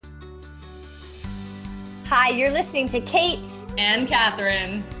Hi, you're listening to Kate and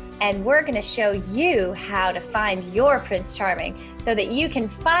Catherine, and we're going to show you how to find your Prince Charming so that you can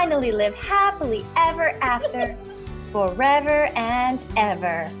finally live happily ever after, forever and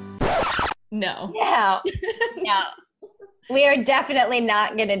ever. No. No. We are definitely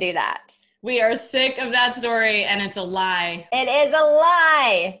not going to do that. We are sick of that story, and it's a lie. It is a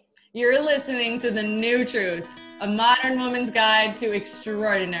lie. You're listening to The New Truth, a modern woman's guide to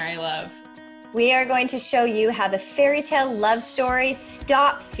extraordinary love. We are going to show you how the fairy tale love story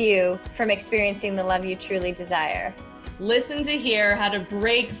stops you from experiencing the love you truly desire. Listen to hear how to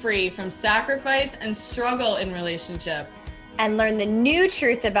break free from sacrifice and struggle in relationship. And learn the new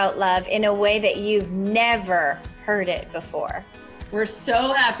truth about love in a way that you've never heard it before. We're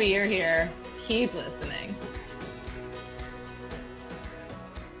so happy you're here. Keep listening.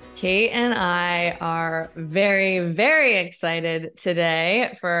 Kate and I are very, very excited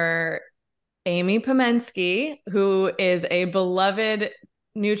today for Amy Pomensky, who is a beloved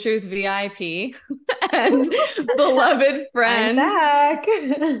New Truth VIP and beloved friend. I'm back.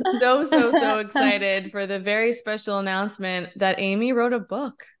 So excited for the very special announcement that Amy wrote a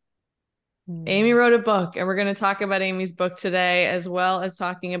book. Amy wrote a book, and we're going to talk about Amy's book today, as well as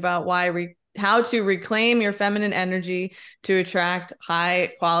talking about how to reclaim your feminine energy to attract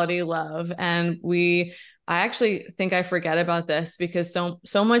high quality love. And I actually think I forget about this because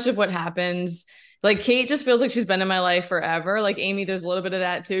so much of what happens, like Kate just feels like she's been in my life forever. Like Amy, there's a little bit of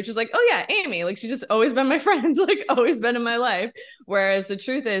that too. She's like, oh yeah, Amy, like she's just always been my friend, like always been in my life. Whereas the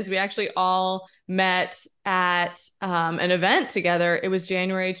truth is we actually all met at an event together. It was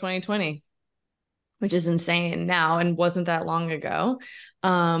January 2020. Which is insane now and wasn't that long ago.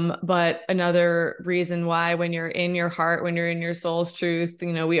 But another reason why when you're in your heart, when you're in your soul's truth,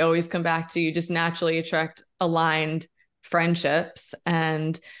 we always come back to you just naturally attract aligned friendships.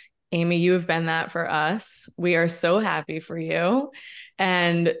 And Amy, you have been that for us. We are so happy for you.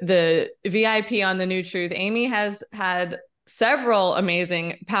 And the VIP on The New Truth, Amy has had several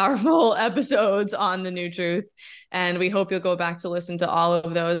amazing, powerful episodes on The New Truth. And we hope you'll go back to listen to all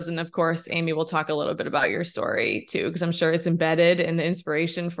of those. And of course, Amy will talk a little bit about your story too, because I'm sure it's embedded in the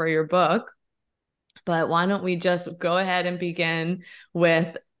inspiration for your book. But why don't we just go ahead and begin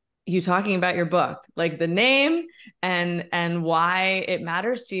with you talking about your book, like the name and why it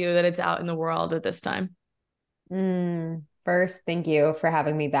matters to you that it's out in the world at this time. First, thank you for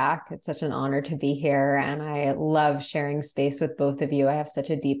having me back. It's such an honor to be here. And I love sharing space with both of you. I have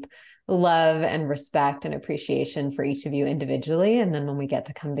such a deep love and respect and appreciation for each of you individually. And then when we get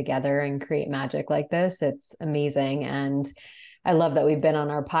to come together and create magic like this, it's amazing. And I love that we've been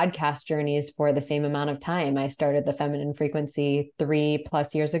on our podcast journeys for the same amount of time. I started the Feminine Frequency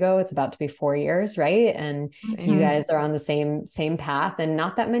 3+ years ago. It's about to be 4 years, right? And you guys are on the same path, and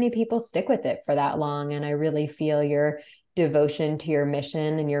not that many people stick with it for that long. And I really feel your devotion to your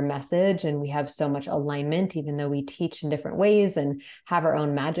mission and your message. And we have so much alignment, even though we teach in different ways and have our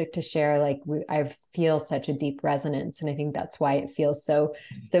own magic to share. I feel such a deep resonance. And I think that's why it feels so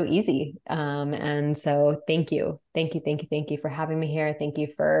easy. And so thank you for having me here. Thank you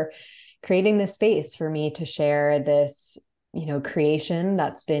for creating this space for me to share this, creation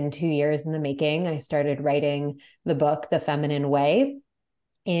that's been 2 years in the making. I started writing the book, The Feminine Way,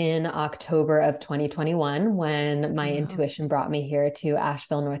 in October of 2021, when my intuition brought me here to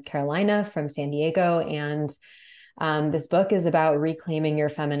Asheville, North Carolina from San Diego. And this book is about reclaiming your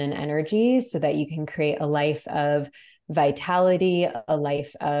feminine energy so that you can create a life of vitality, a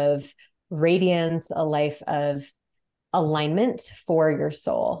life of radiance, a life of alignment for your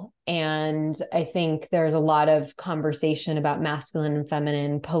soul. And I think there's a lot of conversation about masculine and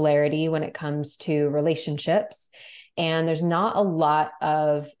feminine polarity when it comes to relationships. And there's not a lot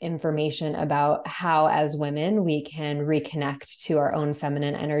of information about how, as women, we can reconnect to our own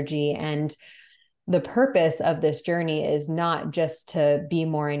feminine energy. And the purpose of this journey is not just to be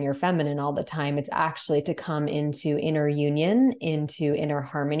more in your feminine all the time. It's actually to come into inner union, into inner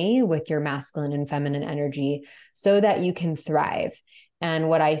harmony with your masculine and feminine energy so that you can thrive. And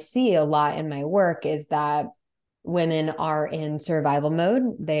what I see a lot in my work is that women are in survival mode.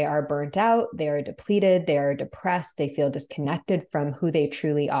 They are burnt out. They are depleted. They are depressed. They feel disconnected from who they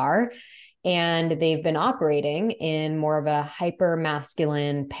truly are. And they've been operating in more of a hyper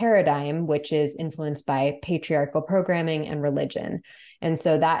masculine paradigm, which is influenced by patriarchal programming and religion. And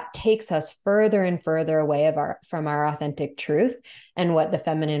so that takes us further and further away from our authentic truth. And what the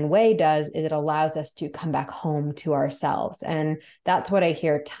feminine way does is it allows us to come back home to ourselves. And that's what I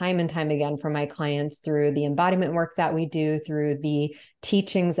hear time and time again from my clients through the embodiment work that we do, through the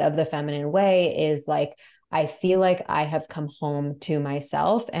teachings of the feminine way, is like, I feel like I have come home to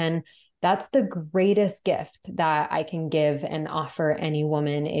myself. And that's the greatest gift that I can give and offer any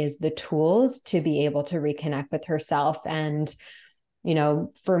woman, is the tools to be able to reconnect with herself. And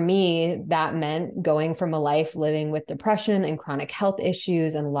for me, that meant going from a life living with depression and chronic health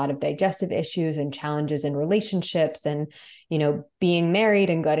issues and a lot of digestive issues and challenges in relationships and, being married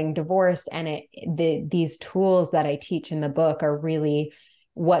and getting divorced. And these tools that I teach in the book are really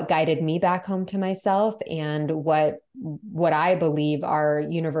what guided me back home to myself, and what I believe are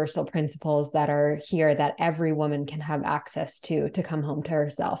universal principles that are here that every woman can have access to come home to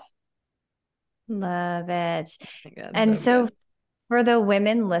herself. Love it. God, And so good. for the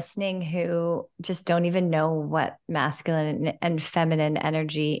women listening who just don't even know what masculine and feminine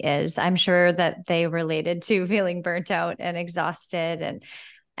energy is, I'm sure that they related to feeling burnt out and exhausted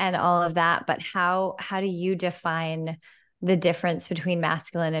and all of that. But how do you define the difference between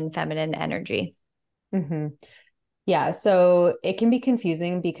masculine and feminine energy? Mm-hmm. Yeah, so it can be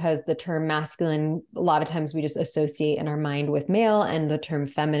confusing because the term masculine, a lot of times we just associate in our mind with male, and the term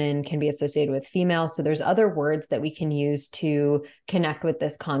feminine can be associated with female. So there's other words that we can use to connect with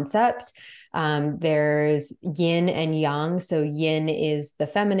this concept. There's yin and yang. So yin is the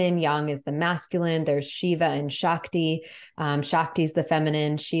feminine, yang is the masculine. There's Shiva and Shakti. Shakti is the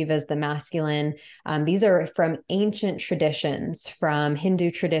feminine, Shiva is the masculine. These are from ancient traditions, from Hindu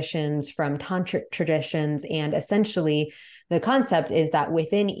traditions, from tantric traditions, and essentially the concept is that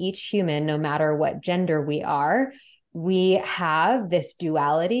within each human, no matter what gender we are, we have this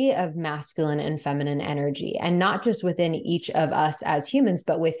duality of masculine and feminine energy, and not just within each of us as humans,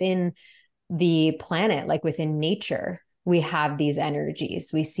 but within the planet, like within nature, we have these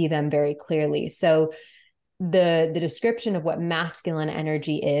energies. We see them very clearly. So the description of what masculine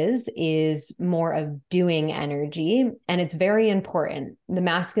energy is more of doing energy, and it's very important. The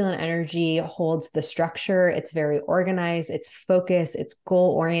masculine energy holds the structure. It's very organized, it's focused, it's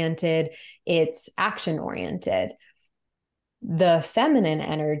goal oriented, it's action oriented. The feminine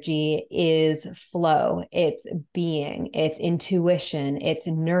energy is flow, it's being, it's intuition, it's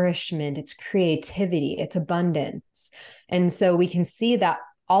nourishment, it's creativity, it's abundance. And so we can see that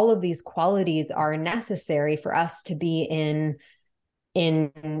all of these qualities are necessary for us to be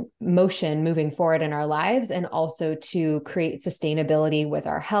in motion moving forward in our lives, and also to create sustainability with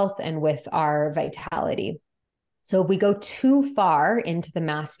our health and with our vitality. So if we go too far into the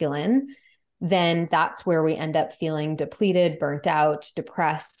masculine, then that's where we end up feeling depleted, burnt out,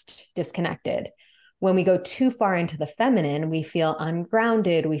 depressed, disconnected. When we go too far into the feminine, we feel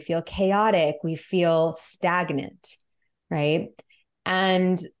ungrounded, we feel chaotic, we feel stagnant, right?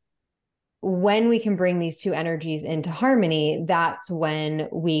 And when we can bring these two energies into harmony, that's when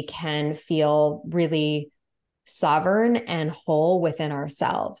we can feel really sovereign and whole within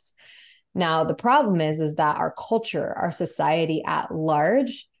ourselves. Now, the problem is that our culture, our society at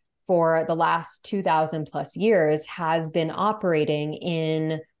large, for the last 2000 plus years has been operating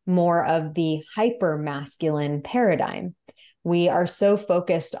in more of the hyper masculine paradigm. We are so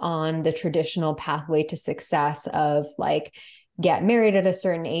focused on the traditional pathway to success of like, get married at a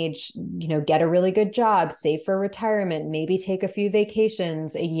certain age, get a really good job, save for retirement, maybe take a few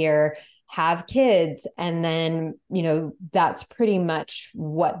vacations a year, have kids. And then, that's pretty much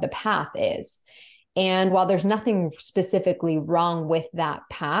what the path is. And while there's nothing specifically wrong with that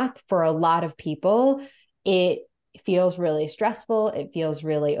path, for a lot of people, it feels really stressful. It feels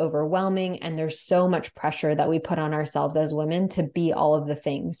really overwhelming. And there's so much pressure that we put on ourselves as women to be all of the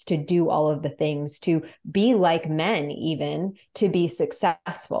things, to do all of the things, to be like men, even to be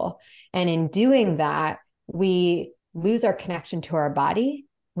successful. And in doing that, we lose our connection to our body.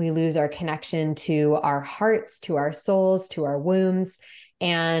 We lose our connection to our hearts, to our souls, to our wombs.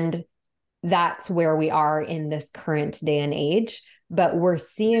 And that's where we are in this current day and age. But we're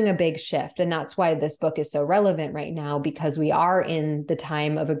seeing a big shift. And that's why this book is so relevant right now, because we are in the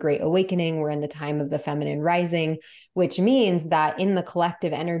time of a great awakening. We're in the time of the feminine rising, which means that in the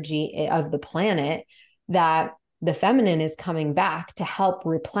collective energy of the planet, that the feminine is coming back to help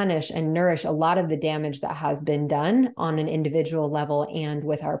replenish and nourish a lot of the damage that has been done on an individual level and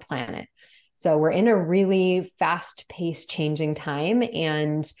with our planet. So we're in a really fast-paced changing time,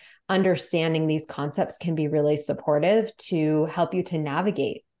 and understanding these concepts can be really supportive to help you to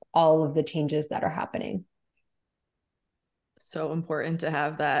navigate all of the changes that are happening. So important to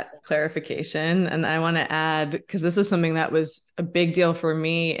have that clarification. And I want to add, because this was something that was a big deal for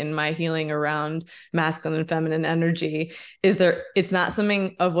me in my healing around masculine and feminine energy, it's not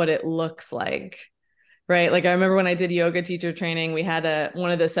something of what it looks like. Right. Like I remember when I did yoga teacher training, we had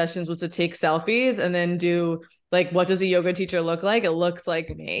one of the sessions was to take selfies and then do like, what does a yoga teacher look like? It looks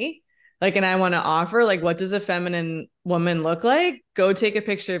like me. Like, and I want to offer, like, what does a feminine woman look like? Go take a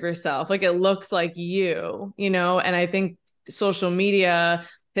picture of yourself. Like, it looks like you. And I think social media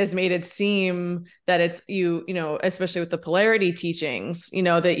has made it seem that it's especially with the polarity teachings,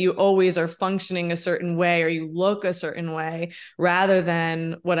 that you always are functioning a certain way or you look a certain way, rather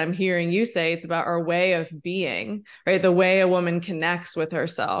than what I'm hearing you say. It's about our way of being, right? The way a woman connects with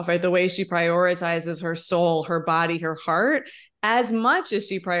herself, right? The way she prioritizes her soul, her body, her heart, as much as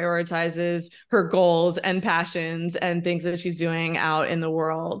she prioritizes her goals and passions and things that she's doing out in the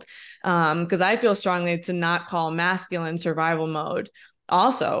world. Because I feel strongly to not call masculine survival mode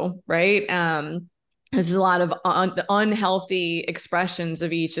also, right? There's a lot of unhealthy expressions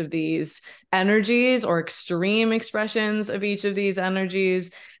of each of these energies, or extreme expressions of each of these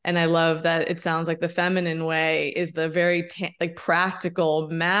energies. And I love that it sounds like the feminine way is the very like practical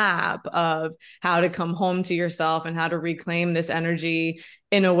map of how to come home to yourself and how to reclaim this energy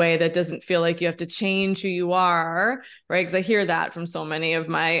in a way that doesn't feel like you have to change who you are, right? Because I hear that from so many of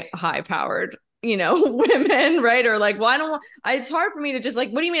my high powered women, right? Or like, it's hard for me to just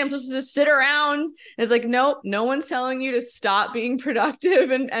like, what do you mean I'm supposed to just sit around? And it's like, nope, no one's telling you to stop being productive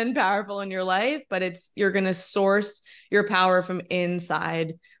and powerful in your life, but you're going to source your power from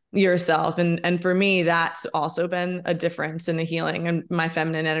inside yourself. And for me, that's also been a difference in the healing and my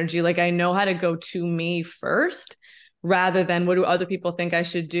feminine energy. Like, I know how to go to me first, rather than what do other people think I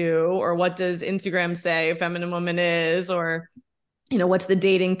should do, or what does Instagram say a feminine woman is, or what's the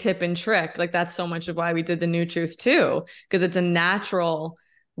dating tip and trick? Like, that's so much of why we did the New Truth too, because it's a natural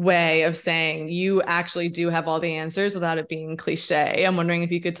way of saying you actually do have all the answers without it being cliche. I'm wondering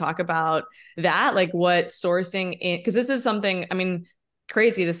if you could talk about that, like what sourcing in, because this is something, I mean,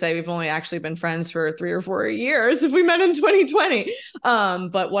 crazy to say we've only actually been friends for 3 or 4 years if we met in 2020.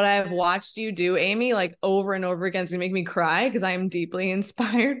 But what I've watched you do, Amy, like over and over again, is gonna make me cry because I am deeply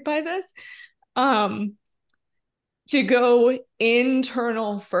inspired by this. To go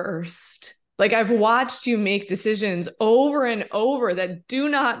internal first. Like, I've watched you make decisions over and over that do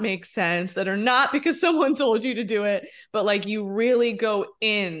not make sense, that are not because someone told you to do it, but like you really go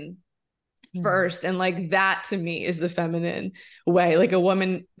in first. And like that to me is the feminine way. Like, a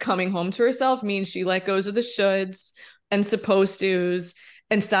woman coming home to herself means she let goes of the shoulds and supposed to's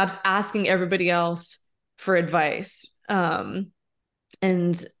and stops asking everybody else for advice.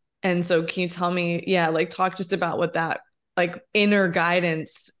 And so can you tell me, like talk just about what that like inner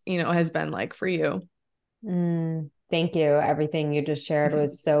guidance, has been like for you? Thank you. Everything you just shared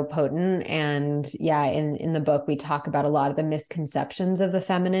was so potent. And in the book, we talk about a lot of the misconceptions of the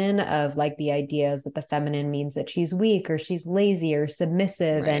feminine, of like the ideas that the feminine means that she's weak or she's lazy or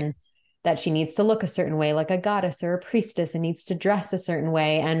submissive, right, and that she needs to look a certain way, like a goddess or a priestess, and needs to dress a certain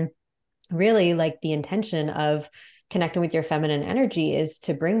way. And really, like, the intention of connecting with your feminine energy is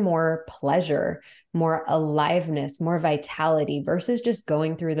to bring more pleasure, more aliveness, more vitality, versus just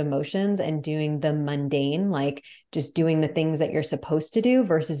going through the motions and doing the mundane, like just doing the things that you're supposed to do,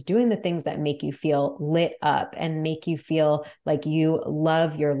 versus doing the things that make you feel lit up and make you feel like you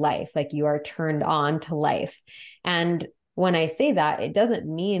love your life, like you are turned on to life. And when I say that, it doesn't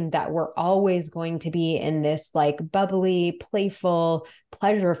mean that we're always going to be in this like bubbly, playful,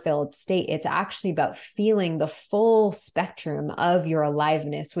 pleasure-filled state. It's actually about feeling the full spectrum of your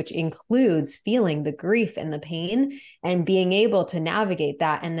aliveness, which includes feeling the grief and the pain and being able to navigate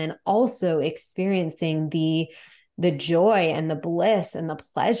that. And then also experiencing the joy and the bliss and the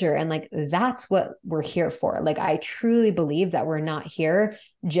pleasure. And like, that's what we're here for. Like, I truly believe that we're not here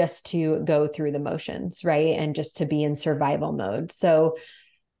just to go through the motions, right? And just to be in survival mode. So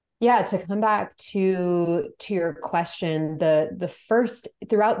to come back to your question, the first,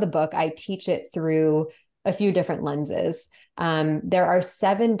 throughout the book, I teach it through a few different lenses. There are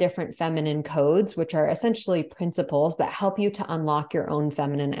 7 different feminine codes, which are essentially principles that help you to unlock your own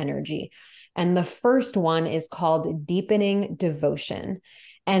feminine energy. And the first one is called deepening devotion.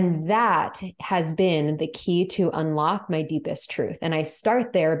 And that has been the key to unlock my deepest truth. And I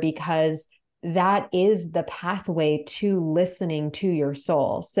start there because that is the pathway to listening to your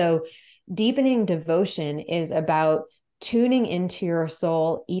soul. So deepening devotion is about tuning into your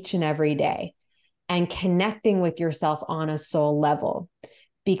soul each and every day and connecting with yourself on a soul level.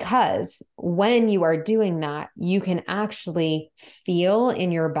 Because when you are doing that, you can actually feel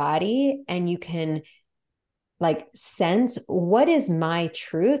in your body and you can like sense, what is my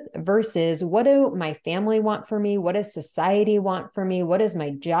truth versus what do my family want for me? What does society want for me? What does my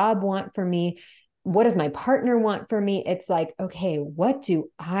job want for me? What does my partner want for me? It's like, okay, what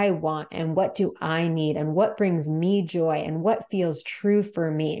do I want and what do I need and what brings me joy and what feels true for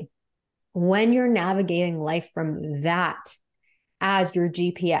me? When you're navigating life from that as your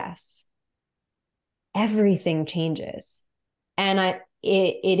GPS, everything changes. And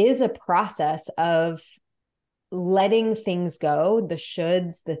it is a process of letting things go, the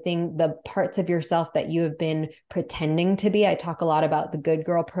shoulds, the parts of yourself that you have been pretending to be. I talk a lot about the good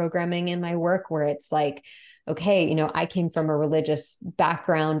girl programming in my work, where it's like, okay, I came from a religious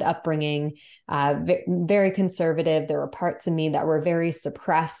background, upbringing, very conservative. There were parts of me that were very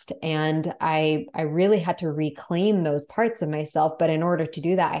suppressed, and I really had to reclaim those parts of myself. But in order to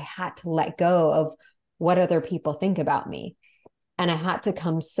do that, I had to let go of what other people think about me. And I had to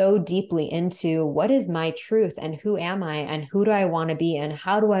come so deeply into what is my truth and who am I and who do I want to be and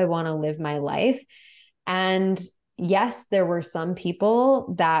how do I want to live my life? And yes, there were some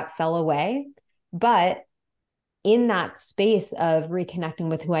people that fell away, but in that space of reconnecting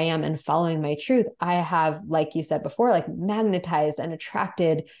with who I am and following my truth, I have, like you said before, like magnetized and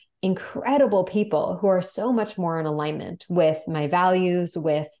attracted incredible people who are so much more in alignment with my values,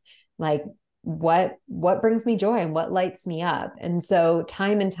 with like what brings me joy and what lights me up. And so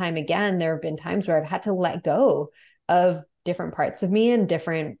time and time again, there have been times where I've had to let go of different parts of me and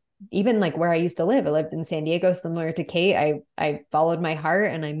different, even like where I used to live. I lived in San Diego, similar to Kate. I followed my heart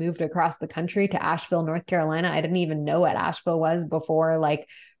and I moved across the country to Asheville, North Carolina. I didn't even know what Asheville was before like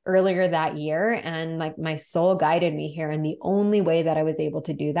earlier that year. And like my soul guided me here. And the only way that I was able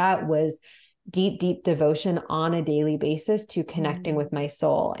to do that was deep devotion on a daily basis to connecting with my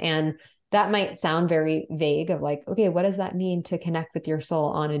soul. And that might sound very vague of like, okay, what does that mean to connect with your soul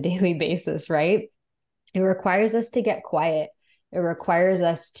on a daily basis, right? It requires us to get quiet. It requires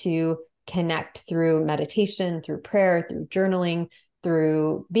us to connect through meditation, through prayer, through journaling,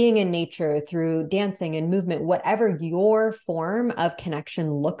 through being in nature, through dancing and movement, whatever your form of connection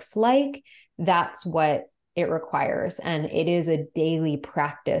looks like, that's what it requires. And it is a daily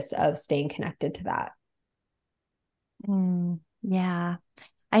practice of staying connected to that. Yeah.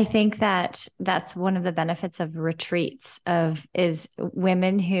 I think that that's one of the benefits of retreats is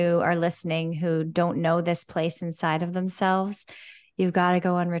women who are listening, who don't know this place inside of themselves. You've got to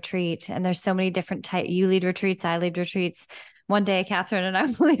go on retreat. And there's so many different types. You lead retreats, I lead retreats. One day, Catherine and I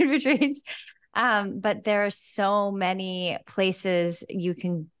will lead retreats. But there are so many places you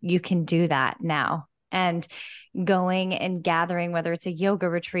can do that now. And going and gathering, whether it's a yoga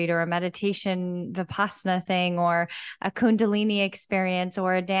retreat or a meditation Vipassana thing or a Kundalini experience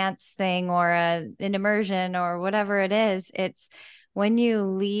or a dance thing or an immersion or whatever it is, it's when you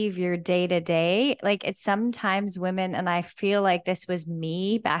leave your day to day, like it's sometimes women, and I feel like this was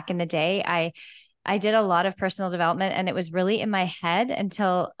me back in the day. I did a lot of personal development and it was really in my head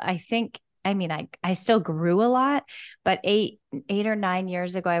until I still grew a lot, but 8 or 9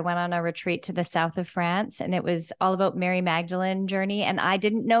 years ago, I went on a retreat to the south of France and it was all about Mary Magdalene journey. And I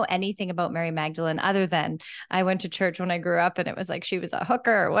didn't know anything about Mary Magdalene other than I went to church when I grew up and it was like she was a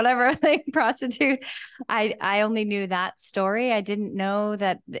hooker or whatever, like prostitute. I only knew that story. I didn't know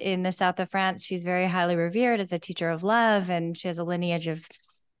that in the south of France, she's very highly revered as a teacher of love and she has a lineage of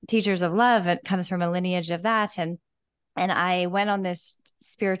teachers of love. It comes from a lineage of that. And I went on this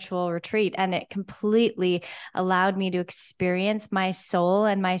spiritual retreat and it completely allowed me to experience my soul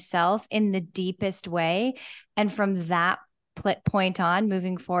and myself in the deepest way. And from that point on,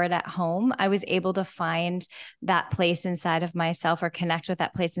 moving forward at home, I was able to find that place inside of myself or connect with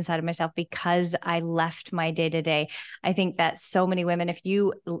that place inside of myself because I left my day to day. I think that so many women, if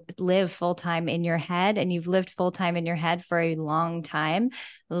you live full time in your head and you've lived full time in your head for a long time,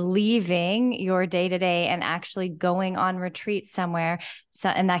 leaving your day to day and actually going on retreat somewhere. So,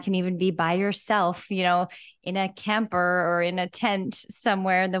 and that can even be by yourself, in a camper or in a tent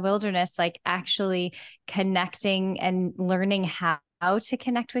somewhere in the wilderness, like actually connecting and learning how to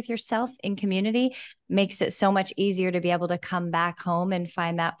connect with yourself in community makes it so much easier to be able to come back home and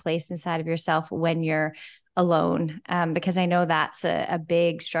find that place inside of yourself when you're alone. Because I know that's a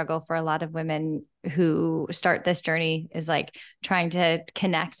big struggle for a lot of women who start this journey, is like trying to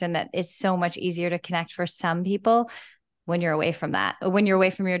connect, and that it's so much easier to connect for some people when you're away from that, when you're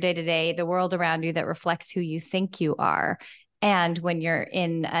away from your day to day, the world around you that reflects who you think you are. And when you're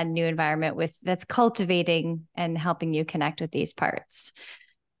in a new environment that's cultivating and helping you connect with these parts.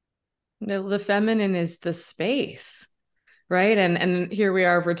 The feminine is the space, right? And here we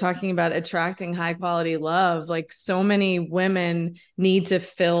are, we're talking about attracting high quality love. Like so many women need to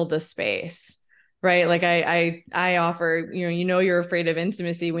fill the space, right? Like I offer, you're afraid of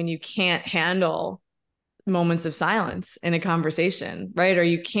intimacy when you can't handle moments of silence in a conversation, right? Or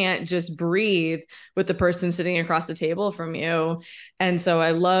you can't just breathe with the person sitting across the table from you. And so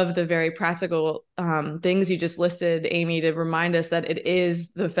I love the very practical things you just listed, Amy, to remind us that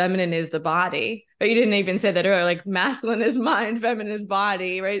the feminine is the body, But you didn't even say that earlier. Like masculine is mind, feminine is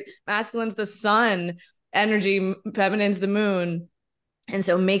body, right? Masculine's the sun energy, feminine's the moon. And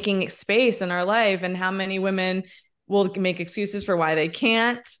so making space in our life, and how many women will make excuses for why they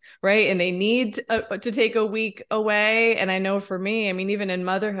can't, right? And they need to take a week away. And I know for me, I mean, even in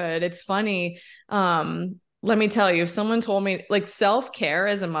motherhood, it's funny. Let me tell you, if someone told me like self-care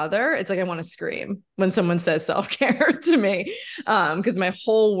as a mother, it's like I want to scream when someone says self-care to me, because my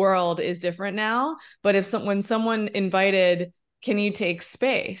whole world is different now. But when someone invited, can you take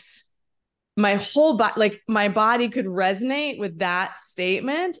space? My whole body, like my body could resonate with that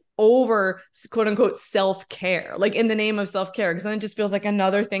statement over quote unquote self-care, like in the name of self-care, because then it just feels like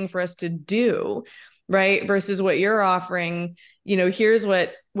another thing for us to do, right? Versus what you're offering, here's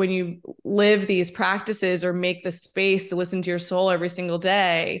what, when you live these practices or make the space to listen to your soul every single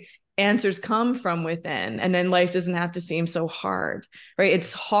day, answers come from within, and then life doesn't have to seem so hard, right?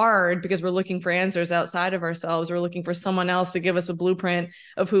 It's hard because we're looking for answers outside of ourselves. We're looking for someone else to give us a blueprint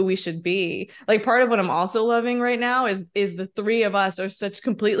of who we should be. Like part of what I'm also loving right now is the three of us are such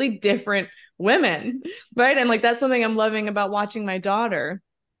completely different women, right? And like that's something I'm loving about watching my daughter.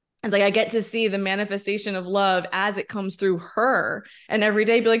 It's like I get to see the manifestation of love as it comes through her, and every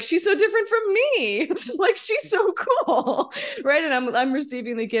day be like, she's so different from me. Like she's so cool. Right. And I'm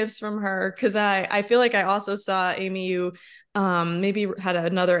receiving the gifts from her, because I feel like I also saw, Amy, you maybe had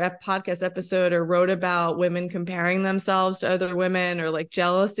another podcast episode or wrote about women comparing themselves to other women, or like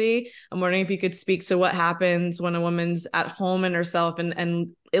jealousy. I'm wondering if you could speak to what happens when a woman's at home in herself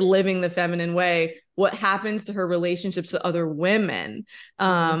and living the feminine way, what happens to her relationships to other women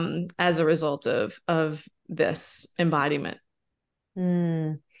as a result of this embodiment.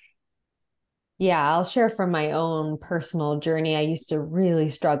 Yeah, I'll share from my own personal journey. I used to really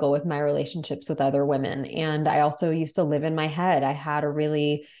struggle with my relationships with other women. And I also used to live in my head. I had a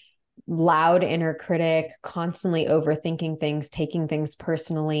really loud inner critic, constantly overthinking things, taking things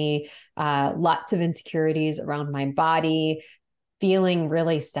personally, lots of insecurities around my body, feeling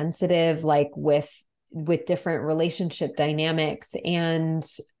really sensitive, like with different relationship dynamics. And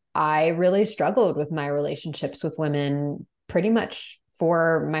I really struggled with my relationships with women pretty much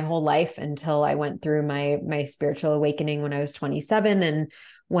for my whole life until I went through my spiritual awakening when I was 27, and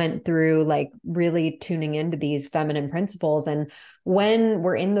went through like really tuning into these feminine principles. And when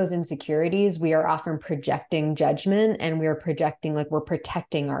we're in those insecurities, we are often projecting judgment, and we are projecting like we're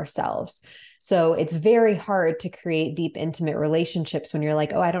protecting ourselves. So it's very hard to create deep, intimate relationships when you're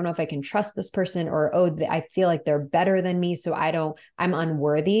like, oh, I don't know if I can trust this person, or, oh, I feel like they're better than me. So I'm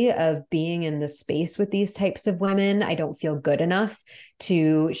unworthy of being in the space with these types of women. I don't feel good enough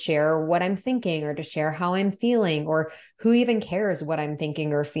to share what I'm thinking, or to share how I'm feeling, or who even cares what I'm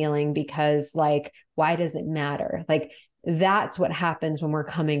thinking or feeling, because like, why does it matter? Like, that's what happens when we're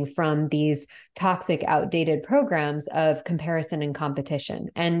coming from these toxic, outdated programs of comparison and competition.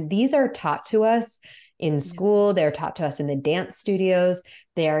 And these are taught to us in school. They're taught to us in the dance studios.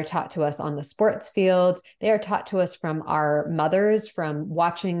 They are taught to us on the sports fields. They are taught to us from our mothers, from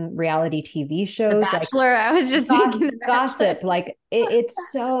watching reality TV shows. The Bachelor, like, I was just thinking gossip. Like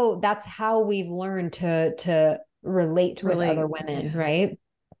it's so, that's how we've learned to relate with other women, right?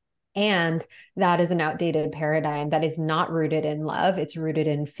 And that is an outdated paradigm that is not rooted in love. It's rooted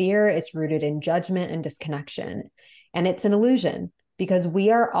in fear. It's rooted in judgment and disconnection. And it's an illusion, because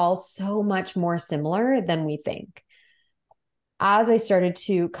we are all so much more similar than we think. As I started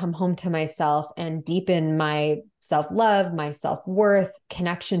to come home to myself and deepen my self-love, my self-worth,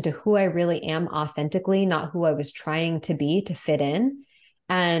 connection to who I really am authentically, not who I was trying to be to fit in.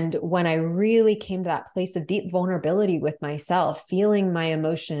 And when I really came to that place of deep vulnerability with myself, feeling my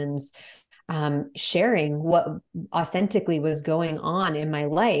emotions, sharing what authentically was going on in my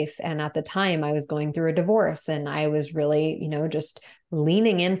life. And at the time I was going through a divorce, and I was really, just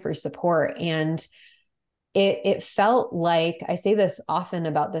leaning in for support. And it felt like, I say this often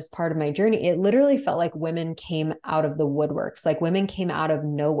about this part of my journey, it literally felt like women came out of the woodworks, like women came out of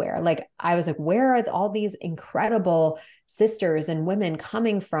nowhere. Like I was like, where are all these incredible sisters and women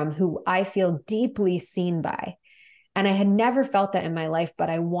coming from who I feel deeply seen by? And I had never felt that in my life, but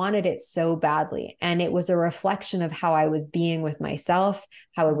I wanted it so badly. And it was a reflection of how I was being with myself,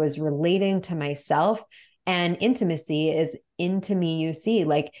 how I was relating to myself. And intimacy is into me, you see,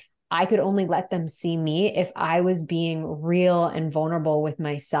 like I could only let them see me if I was being real and vulnerable with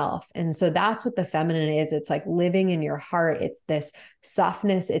myself. And so that's what the feminine is. It's like living in your heart. It's this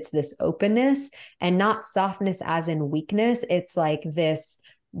softness. It's this openness, and not softness as in weakness. It's like this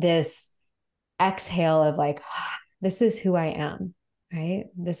exhale of like, this is who I am. right?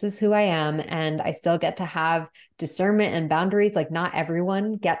 This is who I am. And I still get to have discernment and boundaries. Like, not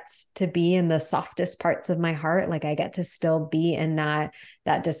everyone gets to be in the softest parts of my heart. Like, I get to still be in that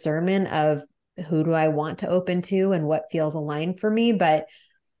discernment of who do I want to open to and what feels aligned for me. But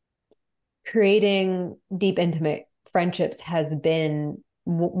creating deep, intimate friendships has been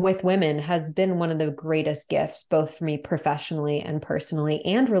with women has been one of the greatest gifts, both for me professionally and personally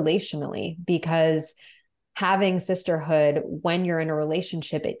and relationally, because having sisterhood when you're in a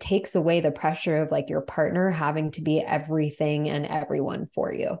relationship, it takes away the pressure of like your partner having to be everything and everyone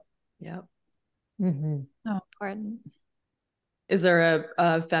for you. Yep. Mm-hmm. So important. Is there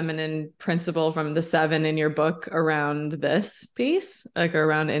a feminine principle from the 7 in your book around this piece, like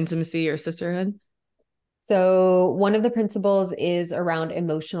around intimacy or sisterhood? So, one of the principles is around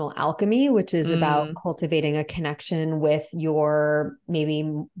emotional alchemy, which is about cultivating a connection with your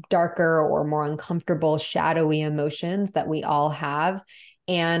maybe darker or more uncomfortable, shadowy emotions that we all have,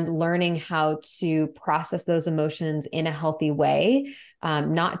 and learning how to process those emotions in a healthy way,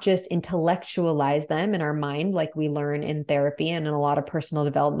 not just intellectualize them in our mind, like we learn in therapy and in a lot of personal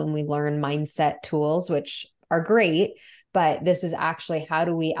development. We learn mindset tools, which are great, but this is actually how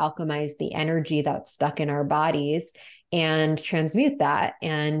do we alchemize the energy that's stuck in our bodies and transmute that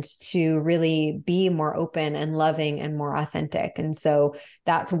and to really be more open and loving and more authentic. And so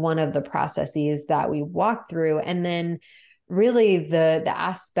that's one of the processes that we walk through. And then really the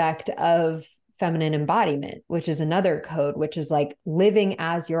aspect of feminine embodiment, which is another code, which is like living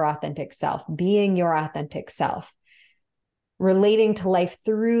as your authentic self, being your authentic self, relating to life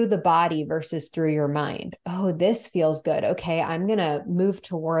through the body versus through your mind. Oh, this feels good. Okay, I'm going to move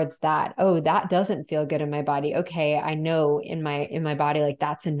towards that. Oh, that doesn't feel good in my body. Okay, I know in my body, like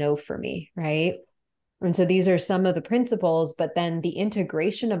that's a no for me, right? And so these are some of the principles, but then the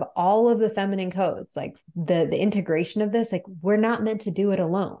integration of all of the feminine codes, like the integration of this, like we're not meant to do it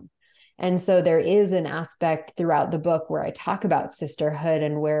alone. And so there is an aspect throughout the book where I talk about sisterhood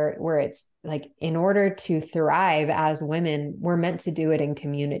and where it's like, in order to thrive as women, we're meant to do it in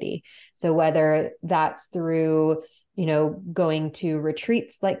community. So whether that's through, going to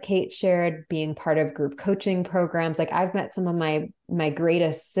retreats like Kate shared, being part of group coaching programs. Like, I've met some of my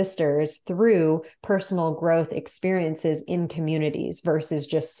greatest sisters through personal growth experiences in communities versus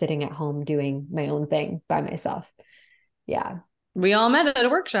just sitting at home doing my own thing by myself. Yeah. We all met at a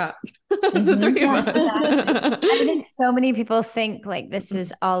workshop, the 3 of us. Exactly. I think so many people think like this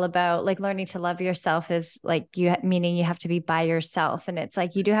is all about like learning to love yourself is like meaning you have to be by yourself. And it's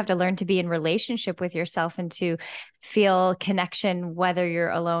like you do have to learn to be in relationship with yourself and to feel connection, whether you're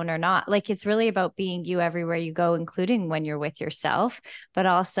alone or not. Like it's really about being you everywhere you go, including when you're with yourself, but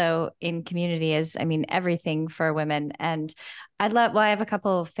also in community is, I mean, everything for women. And I have a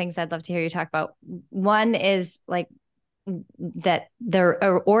couple of things I'd love to hear you talk about. One is like, that the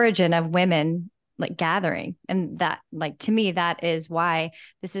origin of women like gathering, and that like to me that is why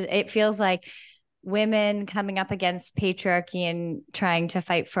it feels like women coming up against patriarchy and trying to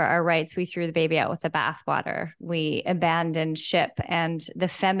fight for our rights. We threw the baby out with the bathwater. We abandoned ship, and the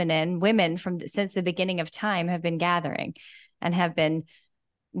feminine women since the beginning of time have been gathering and have been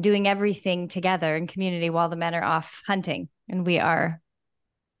doing everything together in community while the men are off hunting, and we are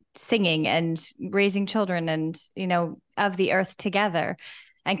singing and raising children and of the earth together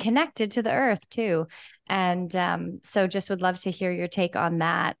and connected to the earth too. And so just would love to hear your take on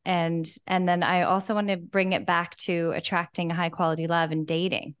that. And then I also want to bring it back to attracting high quality love and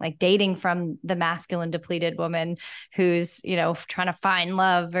dating, like dating from the masculine depleted woman who's trying to find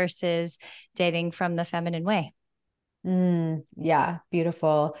love versus dating from the feminine way. Yeah,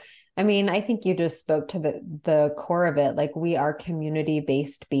 beautiful. I mean, I think you just spoke to the core of it. Like, we are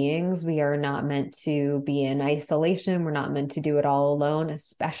community-based beings. We are not meant to be in isolation. We're not meant to do it all alone,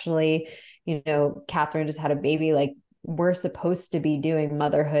 especially, Catherine just had a baby. Like, we're supposed to be doing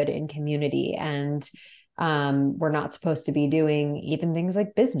motherhood in community, and we're not supposed to be doing even things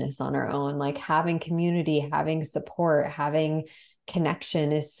like business on our own. Like, having community, having support, having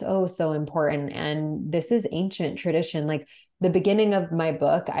connection is so, so important. And this is ancient tradition. Like, the beginning of my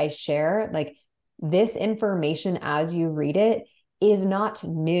book, I share like this information as you read it is not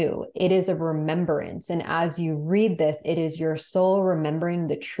new. It is a remembrance. And as you read this, it is your soul remembering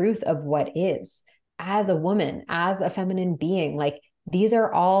the truth of what is as a woman, as a feminine being. Like, these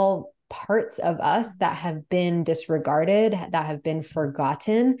are all parts of us that have been disregarded, that have been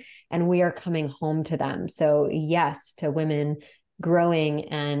forgotten, and we are coming home to them. So yes, to women growing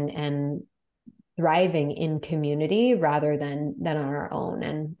and thriving in community rather than on our own.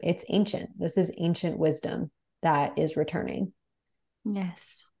 And it's ancient. This is ancient wisdom that is returning.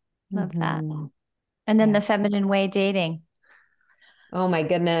 Yes. Love that. And then the feminine way dating. Oh my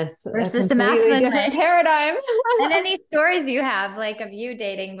goodness. A versus the completely masculine different way. paradigm. And any stories you have, like of you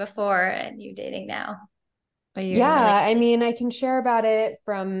dating before and you dating now? Are you Yeah, really? I mean, I can share about it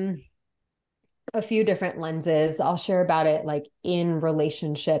from a few different lenses. I'll share about it like in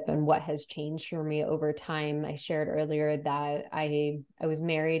relationship and what has changed for me over time. I shared earlier that I was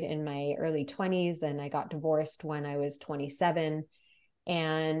married in my early 20s and I got divorced when I was 27.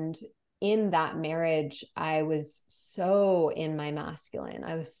 And in that marriage, I was so in my masculine.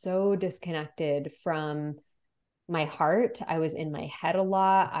 I was so disconnected from my heart. I was in my head a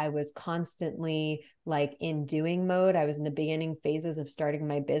lot. I was constantly like in doing mode. I was in the beginning phases of starting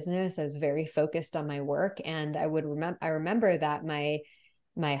my business. I was very focused on my work. And I remember that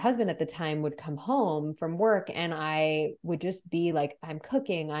my husband at the time would come home from work and I would just be like, I'm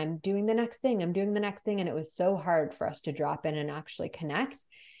cooking, I'm doing the next thing, I'm doing the next thing. And it was so hard for us to drop in and actually connect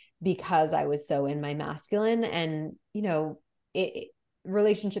because I was so in my masculine. And,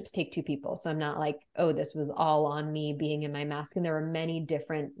 relationships take two people. So I'm not like, oh, this was all on me being in my masculine. There were many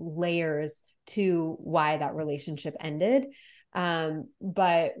different layers to why that relationship ended.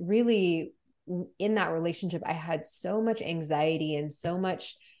 But really, in that relationship, I had so much anxiety and so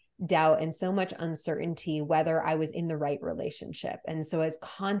much doubt and so much uncertainty whether I was in the right relationship. And so I was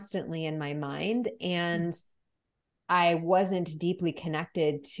constantly in my mind, and I wasn't deeply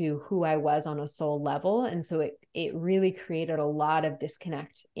connected to who I was on a soul level. And so it really created a lot of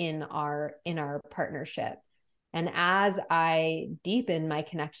disconnect in our partnership. And as I deepened my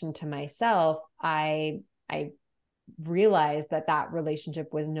connection to myself, I realized that relationship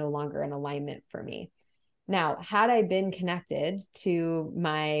was no longer in alignment for me. Now, had I been connected to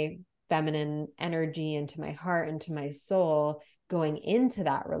my feminine energy and to my heart and to my soul going into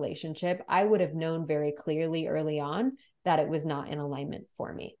that relationship, I would have known very clearly early on that it was not in alignment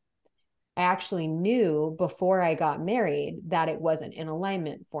for me. I actually knew before I got married that it wasn't in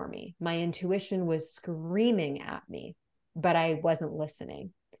alignment for me. My intuition was screaming at me, but I wasn't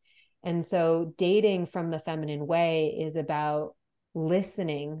listening. And so dating from the feminine way is about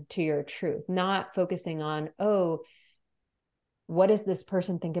listening to your truth, not focusing on, oh, what does this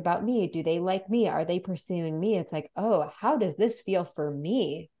person think about me? Do they like me? Are they pursuing me? It's like, oh, how does this feel for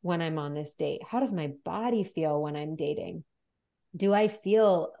me when I'm on this date? How does my body feel when I'm dating? Do I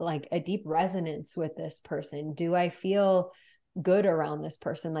feel like a deep resonance with this person? Do I feel good around this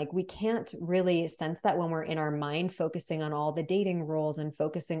person? Like, we can't really sense that when we're in our mind, focusing on all the dating rules and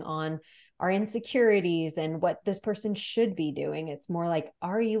focusing on our insecurities and what this person should be doing. It's more like,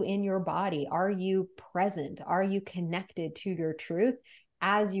 are you in your body? Are you present? Are you connected to your truth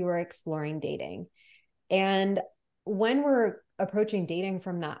as you are exploring dating? And when we're approaching dating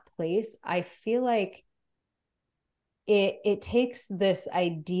from that place, I feel like it takes this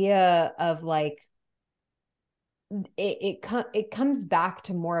idea of like, it comes back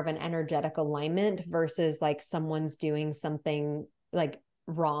to more of an energetic alignment versus like someone's doing something like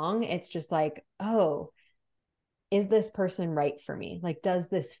wrong. It's just like, oh, is this person right for me? Like, does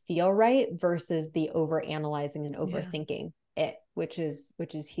this feel right? Versus the over analyzing and overthinking it, which is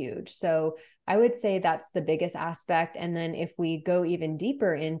huge. So I would say that's the biggest aspect. And then if we go even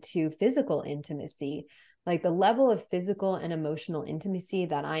deeper into physical intimacy, like the level of physical and emotional intimacy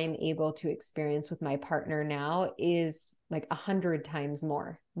that I am able to experience with my partner now is like 100 times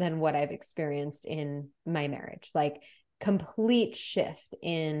more than what I've experienced in my marriage. Like, complete shift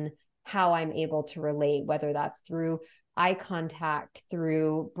in how I'm able to relate, whether that's through eye contact,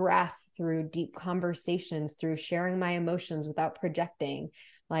 through breath, through deep conversations, through sharing my emotions without projecting.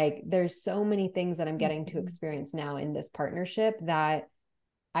 Like, there's so many things that I'm getting to experience now in this partnership that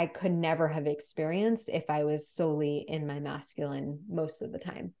I could never have experienced if I was solely in my masculine most of the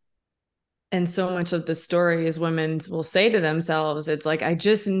time. And so much of the story is women will say to themselves, it's like, I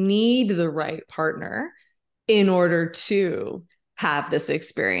just need the right partner in order to have this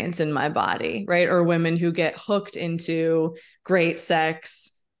experience in my body, right? Or women who get hooked into great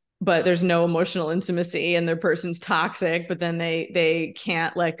sex, but there's no emotional intimacy and their person's toxic, but then they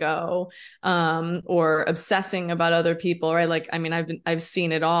can't let go, or obsessing about other people, right? Like, I mean, I've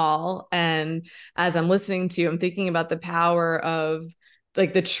seen it all. And as I'm listening to you, I'm thinking about the power of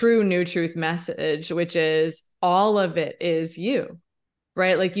like the true new truth message, which is all of it is you,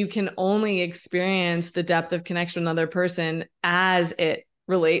 right? Like, you can only experience the depth of connection with another person as it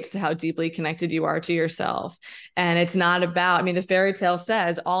relates to how deeply connected you are to yourself. And it's not about, I mean, the fairy tale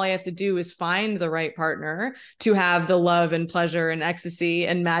says all I have to do is find the right partner to have the love and pleasure and ecstasy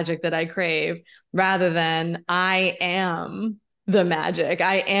and magic that I crave, rather than I am the magic,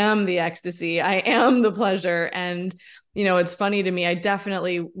 I am the ecstasy, I am the pleasure. And it's funny to me, I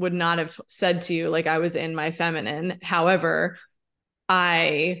definitely would not have said to you like I was in my feminine. However,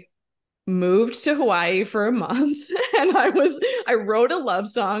 I moved to Hawaii for a month and I wrote a love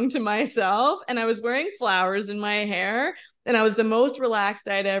song to myself and I was wearing flowers in my hair and I was the most relaxed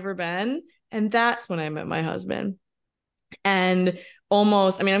I'd ever been. And that's when I met my husband. And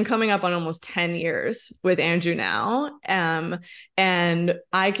I'm coming up on almost 10 years with Andrew now. And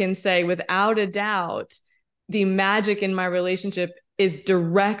I can say without a doubt, the magic in my relationship is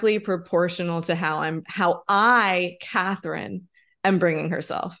directly proportional to how I, Catherine, am bringing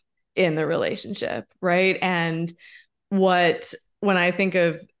herself in the relationship. Right. And when I think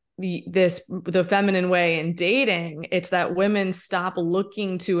of the feminine way in dating, it's that women stop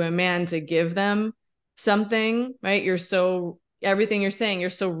looking to a man to give them something, right? Everything you're saying, you're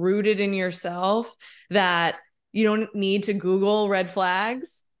so rooted in yourself that you don't need to Google red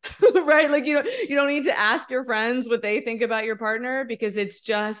flags, right? Like you don't need to ask your friends what they think about your partner because it's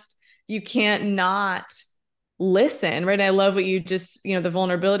just, you can't not listen, right? I love what you just, the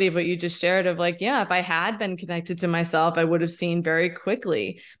vulnerability of what you just shared of like, yeah, if I had been connected to myself, I would have seen very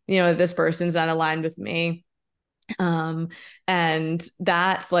quickly, this person's not aligned with me. And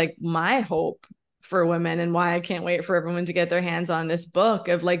that's like my hope for women and why I can't wait for everyone to get their hands on this book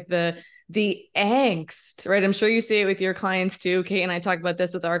of like the angst, right? I'm sure you see it with your clients too. Kate and I talk about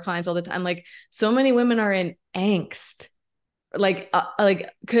this with our clients all the time. Like so many women are in angst,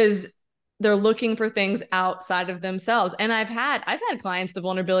 because they're looking for things outside of themselves. And I've had clients, the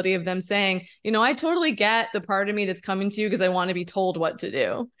vulnerability of them saying, I totally get the part of me that's coming to you because I want to be told what to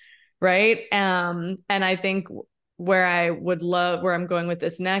do. Right. And I think where I'm going with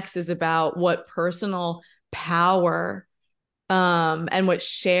this next is about what personal power, and what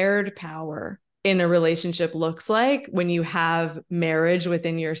shared power in a relationship looks like when you have marriage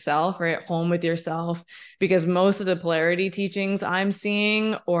within yourself or at home with yourself, because most of the polarity teachings I'm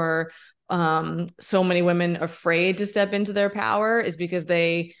seeing, or so many women afraid to step into their power, is because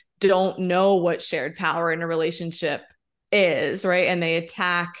they don't know what shared power in a relationship is, right? And they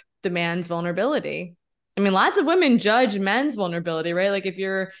attack the man's vulnerability. I mean, lots of women judge men's vulnerability, right? Like if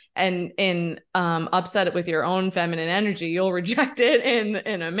you're upset with your own feminine energy, you'll reject it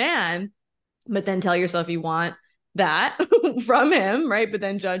in a man, but then tell yourself you want that from him, right? But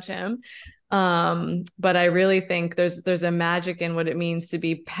then judge him. But I really think there's a magic in what it means to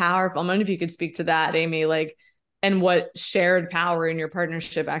be powerful. I wonder if you could speak to that, Amy, like, and what shared power in your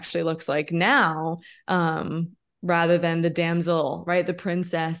partnership actually looks like now, rather than the damsel, right? The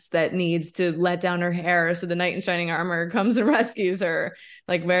princess that needs to let down her hair so the knight in shining armor comes and rescues her.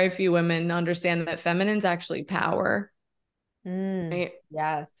 Like very few women understand that feminine's actually power. Right?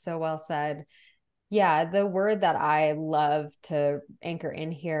 Yeah, so well said. Yeah, the word that I love to anchor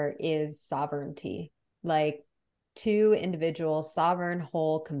in here is sovereignty. Like two individuals, sovereign,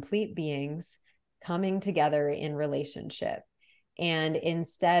 whole, complete beings coming together in relationship. And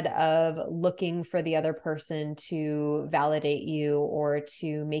instead of looking for the other person to validate you or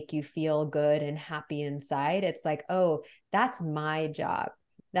to make you feel good and happy inside, it's like, oh, that's my job.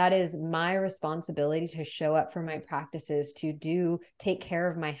 That is my responsibility to show up for my practices, to take care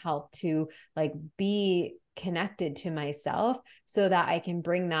of my health, to like be connected to myself so that I can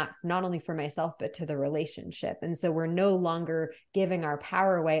bring that not only for myself, but to the relationship. And so we're no longer giving our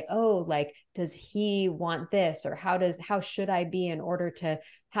power away. Oh, like, does he want this? Or how should I be in order to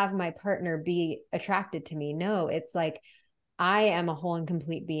have my partner be attracted to me? No, it's like, I am a whole and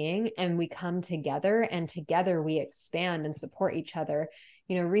complete being, and we come together, and together we expand and support each other.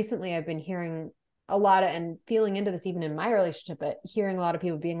 Recently I've been hearing a lot and feeling into this even in my relationship, but hearing a lot of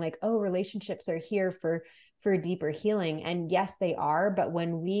people being like, oh, relationships are here for deeper healing. And yes, they are. But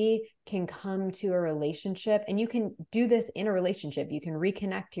when we can come to a relationship, and you can do this in a relationship, you can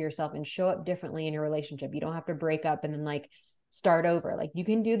reconnect to yourself and show up differently in your relationship. You don't have to break up and then like start over. Like you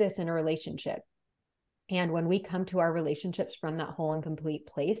can do this in a relationship. And when we come to our relationships from that whole and complete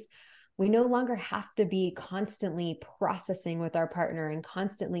place, we no longer have to be constantly processing with our partner and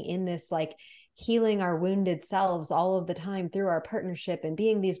constantly in this like healing our wounded selves all of the time through our partnership and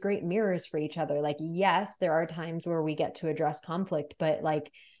being these great mirrors for each other. Like, yes, there are times where we get to address conflict, but like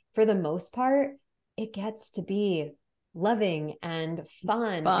for the most part, it gets to be loving and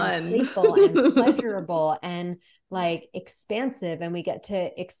fun. And playful and pleasurable and like expansive. And we get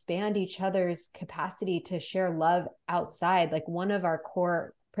to expand each other's capacity to share love outside. Like one of our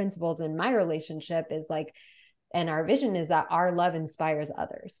core principles in my relationship is like, and our vision is that our love inspires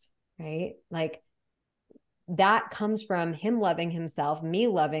others, right? Like that comes from him loving himself, me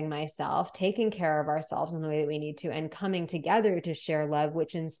loving myself, taking care of ourselves in the way that we need to, and coming together to share love,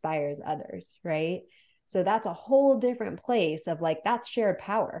 which inspires others, right? So that's a whole different place of like, that's shared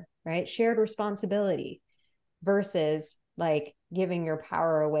power, right? Shared responsibility versus like giving your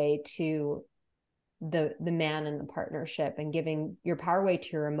power away to the man in the partnership, and giving your power away to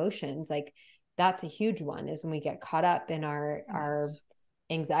your emotions. Like that's a huge one, is when we get caught up in our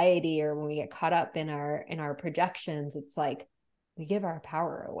anxiety, or when we get caught up in our projections, it's like we give our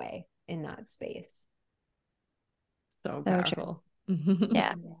power away in that space. So powerful.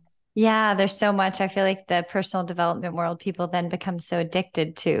 Yeah. Yeah, there's so much. I feel like the personal development world, people then become so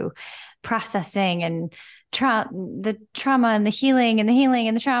addicted to processing and the trauma and the healing and the healing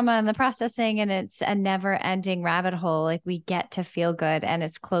and the trauma and the processing. And it's a never ending rabbit hole. Like we get to feel good, and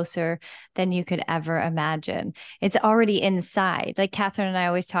it's closer than you could ever imagine. It's already inside. Like Catherine and I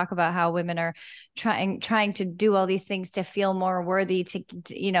always talk about how women are trying to do all these things to feel more worthy, to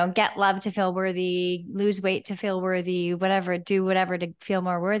get love to feel worthy, lose weight to feel worthy, whatever, do whatever to feel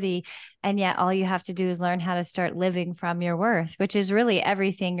more worthy. And yet all you have to do is learn how to start living from your worth, which is really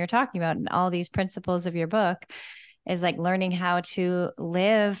everything you're talking about. And all these principles of your book is like learning how to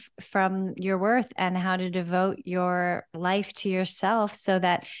live from your worth and how to devote your life to yourself so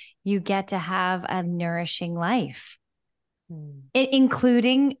that you get to have a nourishing life.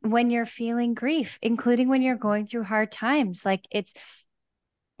 Including when you're feeling grief, including when you're going through hard times. Like it's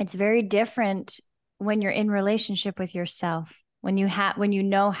very different when you're in relationship with yourself, when you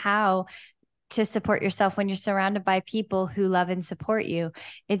know how to support yourself, when you're surrounded by people who love and support you.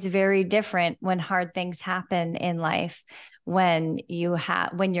 It's very different when hard things happen in life, when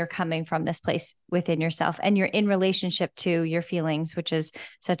you're coming from this place within yourself and you're in relationship to your feelings, which is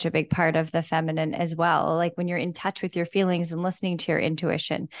such a big part of the feminine as well. Like when you're in touch with your feelings and listening to your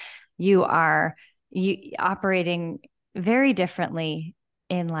intuition, you operating very differently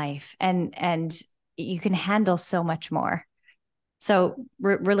in life, and you can handle so much more. So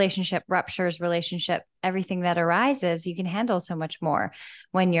relationship ruptures, everything that arises, you can handle so much more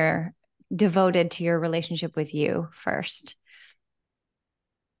when you're devoted to your relationship with you first.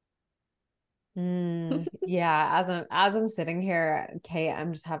 Yeah. As I'm sitting here, Kate,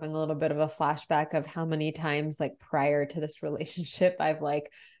 I'm just having a little bit of a flashback of how many times, like prior to this relationship, I've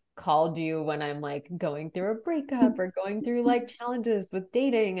like called you when I'm like going through a breakup or going through like challenges with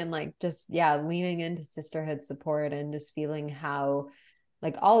dating, and like just, yeah, leaning into sisterhood support, and just feeling how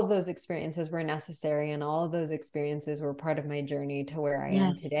like all of those experiences were necessary, and all of those experiences were part of my journey to where I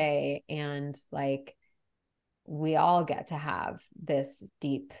am today. And like, we all get to have this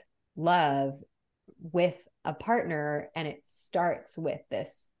deep love with a partner, and it starts with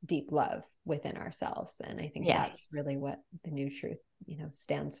this deep love within ourselves. And I think that's really what the new truth,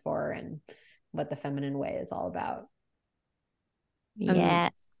 stands for, and what the feminine way is all about.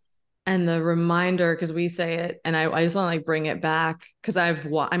 Yes. And the reminder, because we say it, and I just want to like bring it back, because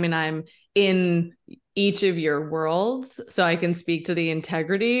I'm in each of your worlds, so I can speak to the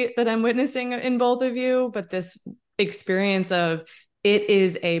integrity that I'm witnessing in both of you. But this experience of it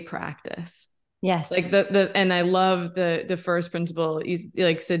is a practice. Yes. Like and I love the first principle. You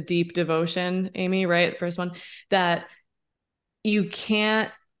like said deep devotion, Amy, right? The first one, that you can't,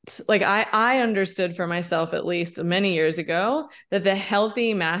 like I understood for myself, at least many years ago, that the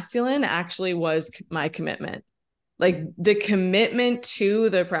healthy masculine actually was my commitment. Like the commitment to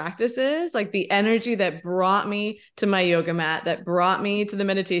the practices, like the energy that brought me to my yoga mat, that brought me to the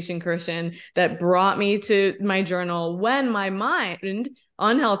meditation cushion, that brought me to my journal, when my mind,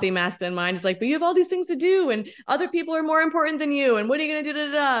 unhealthy masculine mind, is like, but you have all these things to do, and other people are more important than you, and what are you going to do?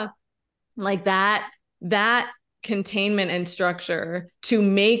 Da, da, da. Like that containment and structure to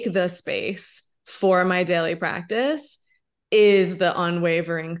make the space for my daily practice is the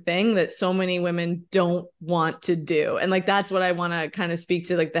unwavering thing that so many women don't want to do. And like, that's what I want to kind of speak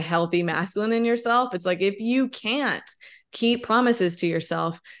to, like the healthy masculine in yourself. It's like, if you can't keep promises to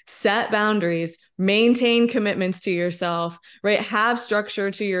yourself, set boundaries, maintain commitments to yourself, right? Have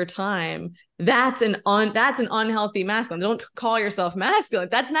structure to your time. That's an unhealthy masculine. Don't call yourself masculine.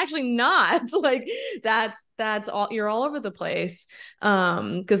 That's actually not like, that's all, you're all over the place.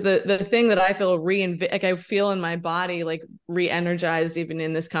 Because the thing that I feel like I feel in my body, like re-energized even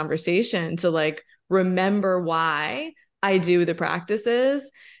in this conversation, to like remember why I do the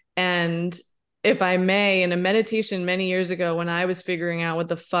practices. And if I may, in a meditation many years ago, when I was figuring out what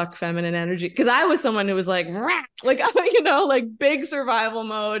the fuck feminine energy, because I was someone who was like like big survival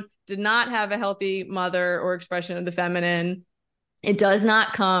mode, did not have a healthy mother or expression of the feminine. It does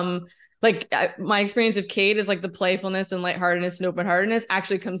not come, like my experience of Kate is like the playfulness and lightheartedness and open-heartedness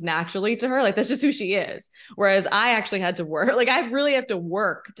actually comes naturally to her. Like that's just who she is. Whereas I actually had to work, like I really have to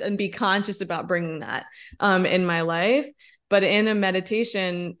work and be conscious about bringing that in my life. But in a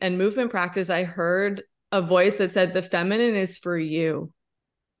meditation and movement practice, I heard a voice that said, the feminine is for you.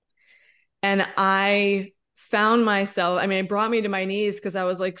 And I found myself, I mean, it brought me to my knees because I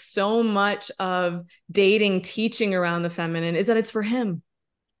was like, so much of dating, teaching around the feminine is that it's for him,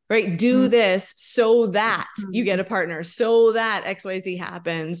 right? Do this so that you get a partner, so that XYZ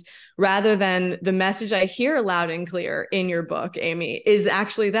happens, rather than the message I hear loud and clear in your book, Amy, is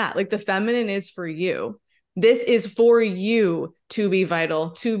actually that, like, the feminine is for you. This is for you to be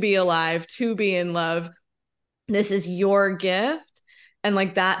vital, to be alive, to be in love. This is your gift. And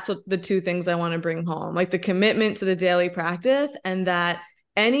like, that's what the two things I want to bring home, like the commitment to the daily practice, and that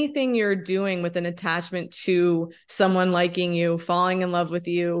anything you're doing with an attachment to someone liking you, falling in love with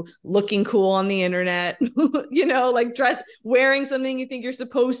you, looking cool on the internet, you know, like wearing something you think you're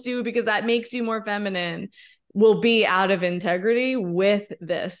supposed to because that makes you more feminine, will be out of integrity with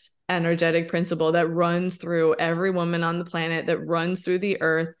this energetic principle that runs through every woman on the planet, that runs through the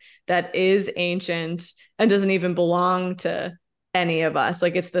earth, that is ancient and doesn't even belong to any of us.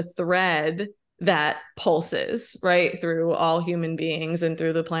 Like, it's the thread that pulses right through all human beings and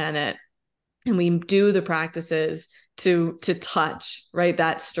through the planet. And we do the practices to touch, right,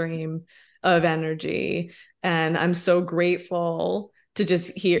 that stream of energy. And I'm so grateful to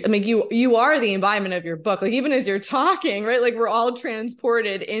just hear, I mean, you are the embodiment of your book. Like, even as you're talking, right, like, we're all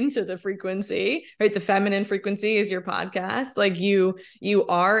transported into the frequency, right? The feminine frequency is your podcast. Like, you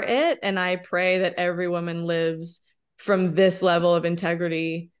are it. And I pray that every woman lives from this level of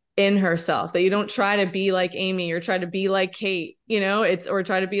integrity in herself, that you don't try to be like Amy or try to be like Kate, you know, or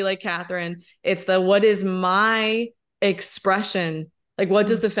try to be like Catherine. It's what is my expression? Like, what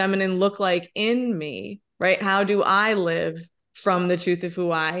does the feminine look like in me, right? How do I live from the truth of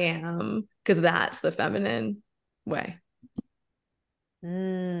who I am? Because that's the feminine way.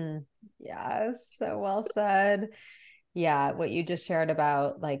 Yes, so well said. Yeah, what you just shared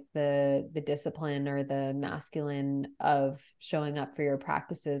about like the discipline or the masculine of showing up for your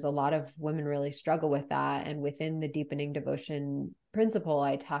practices, a lot of women really struggle with that. And within the deepening devotion principle,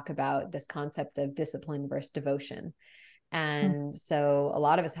 I talk about this concept of discipline versus devotion. And so a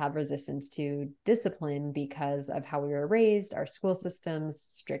lot of us have resistance to discipline because of how we were raised, our school systems,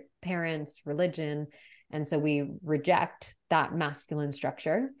 strict parents, religion. And so we reject that masculine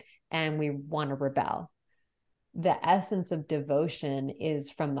structure and we want to rebel. The essence of devotion is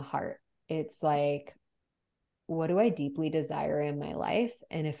from the heart. It's like, what do I deeply desire in my life?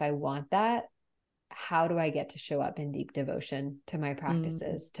 And if I want that, how do I get to show up in deep devotion to my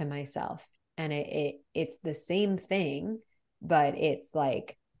practices, to myself? And it's the same thing, but it's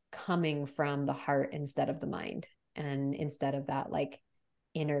like coming from the heart instead of the mind. And instead of that like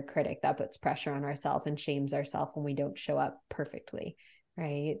inner critic that puts pressure on ourselves and shames ourselves when we don't show up perfectly.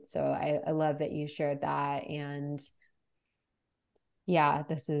 Right. So I love that you shared that. And yeah,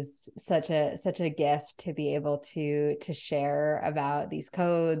 this is such a gift to be able to share about these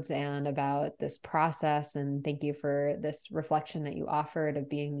codes and about this process. And thank you for this reflection that you offered of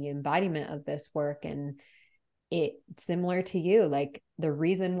being the embodiment of this work. And it, similar to you, like the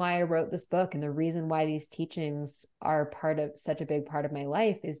reason why I wrote this book and the reason why these teachings are part of such a big part of my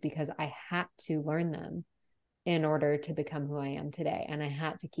life is because I had to learn them in order to become who I am today. And I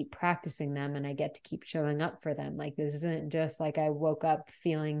had to keep practicing them, and I get to keep showing up for them. Like, this isn't just like I woke up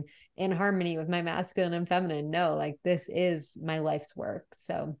feeling in harmony with my masculine and feminine. No, like this is my life's work.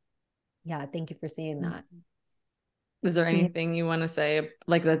 So yeah, thank you for seeing that. Is there anything you want to say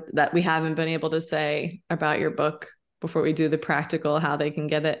like that we haven't been able to say about your book before we do the practical, how they can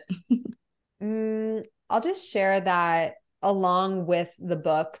get it? I'll just share that along with the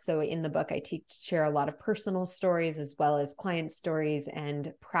book. So in the book, I share a lot of personal stories as well as client stories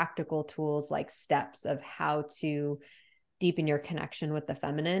and practical tools like steps of how to deepen your connection with the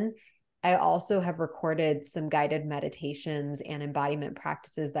feminine. I also have recorded some guided meditations and embodiment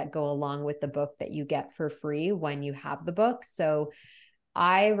practices that go along with the book that you get for free when you have the book. So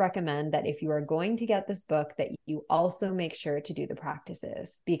I recommend that if you are going to get this book, that you also make sure to do the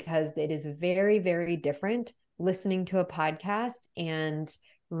practices, because it is very, very different listening to a podcast and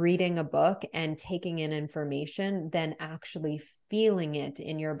reading a book and taking in information than actually feeling it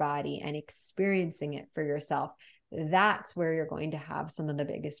in your body and experiencing it for yourself. That's where you're going to have some of the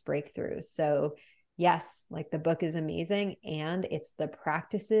biggest breakthroughs. So yes, like the book is amazing, and it's the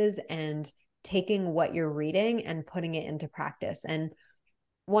practices and taking what you're reading and putting it into practice. And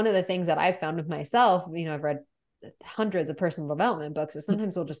one of the things that I've found with myself, you know, I've read hundreds of personal development books, is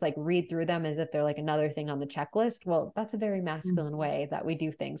sometimes we'll just like read through them as if they're like another thing on the checklist. Well, that's a very masculine way that we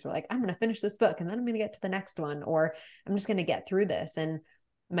do things. We're like, I'm going to finish this book and then I'm going to get to the next one, or I'm just going to get through this. And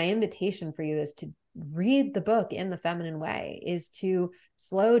my invitation for you is to read the book in the feminine way, is to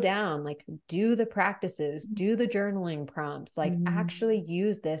slow down, like do the practices, do the journaling prompts, like actually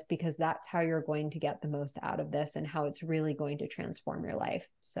use this, because that's how you're going to get the most out of this and how it's really going to transform your life.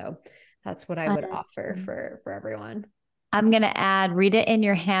 So that's what I would offer for everyone. I'm going to add, read it in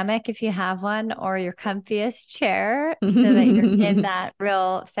your hammock if you have one, or your comfiest chair, so that you're in that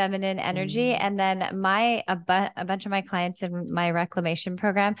real feminine energy. And then a bunch of my clients in my reclamation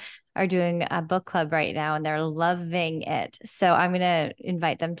program are doing a book club right now, and they're loving it. So I'm going to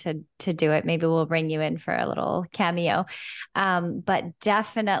invite them to do it. Maybe we'll bring you in for a little cameo. But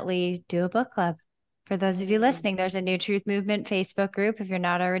definitely do a book club. For those of you listening, there's a New Truth Movement Facebook group. If you're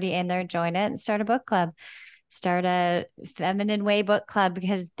not already in there, join it and start a book club. Start a feminine way book club,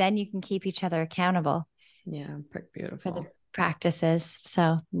 because then you can keep each other accountable. Yeah, beautiful. For the practices.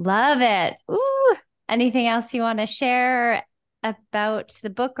 So love it. Ooh, anything else you want to share about the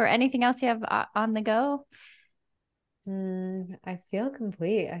book, or anything else you have on the go? I feel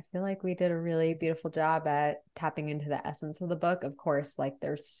complete. I feel like we did a really beautiful job at tapping into the essence of the book. Of course, like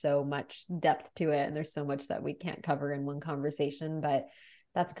there's so much depth to it, and there's so much that we can't cover in one conversation, but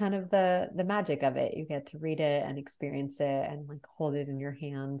that's kind of the magic of it. You get to read it and experience it and like hold it in your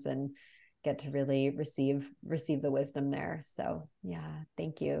hands and get to really receive the wisdom there. So yeah,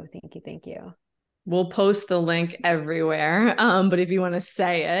 thank you. We'll post the link everywhere. But if you want to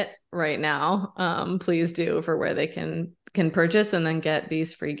say it right now, please do, for where they can purchase and then get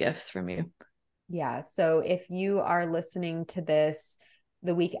these free gifts from you. Yeah. So if you are listening to this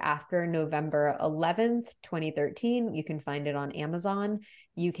the week after November 11th, 2013, you can find it on Amazon.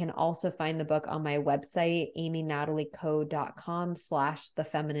 You can also find the book on my website, amynatalieco.com/the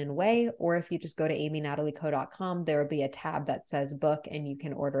feminine way. Or if you just go to amynatalieco.com, there will be a tab that says book, and you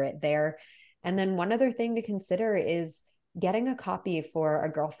can order it there. And then one other thing to consider is getting a copy for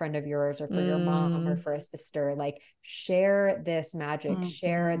a girlfriend of yours, or for your mom, or for a sister. Like, share this magic,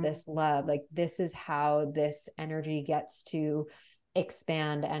 share this love. Like, this is how this energy gets to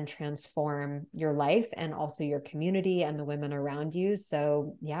expand and transform your life, and also your community and the women around you.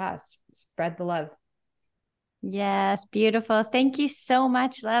 So yeah, spread the love. Yes, beautiful. Thank you so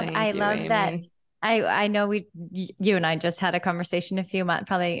much, love. I love Amy. That. I know you and I just had a conversation a few months,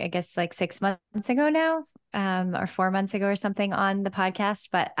 probably, I guess like 6 months ago now, or 4 months ago or something, on the podcast.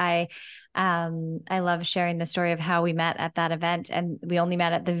 But I love sharing the story of how we met at that event, and we only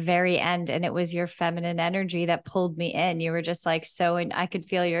met at the very end, and it was your feminine energy that pulled me in. You were just like, and I could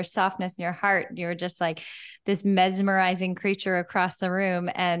feel your softness in your heart. You were just like this mesmerizing creature across the room.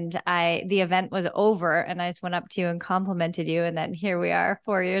 And the event was over, and I just went up to you and complimented you. And then here we are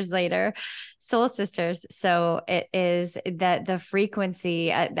 4 years later, soul sisters. So it is that the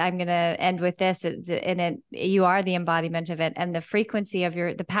frequency, I'm going to end with this, you are the embodiment of it. And the frequency of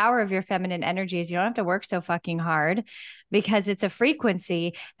the power of your feminine energy is you don't have to work so fucking hard, because it's a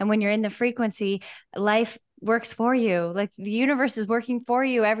frequency. And when you're in the frequency, life works for you. Like, the universe is working for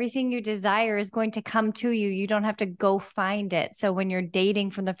you. Everything you desire is going to come to you. You don't have to go find it. So when you're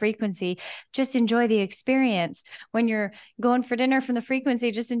dating from the frequency, just enjoy the experience. When you're going for dinner from the frequency,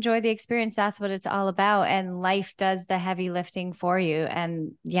 just enjoy the experience. That's what it's all about. And life does the heavy lifting for you.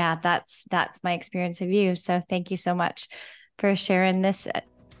 And yeah, that's my experience of you. So thank you so much for sharing this.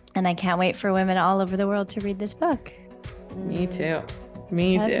 And I can't wait for women all over the world to read this book. Me too.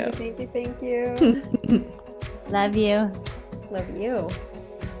 Thank you. Love you. Love you.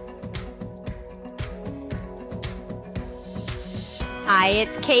 Hi,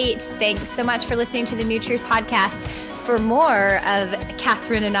 it's Kate. Thanks so much for listening to the New Truth podcast. For more of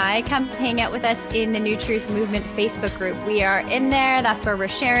Catherine and I, come hang out with us in the New Truth Movement Facebook group. We are in there. That's where we're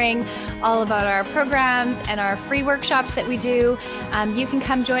sharing all about our programs and our free workshops that we do. You can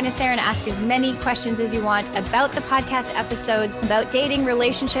come join us there and ask as many questions as you want about the podcast episodes, about dating,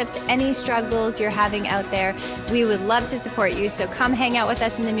 relationships, any struggles you're having out there. We would love to support you. So come hang out with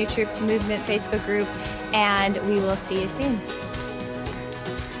us in the New Truth Movement Facebook group, and we will see you soon.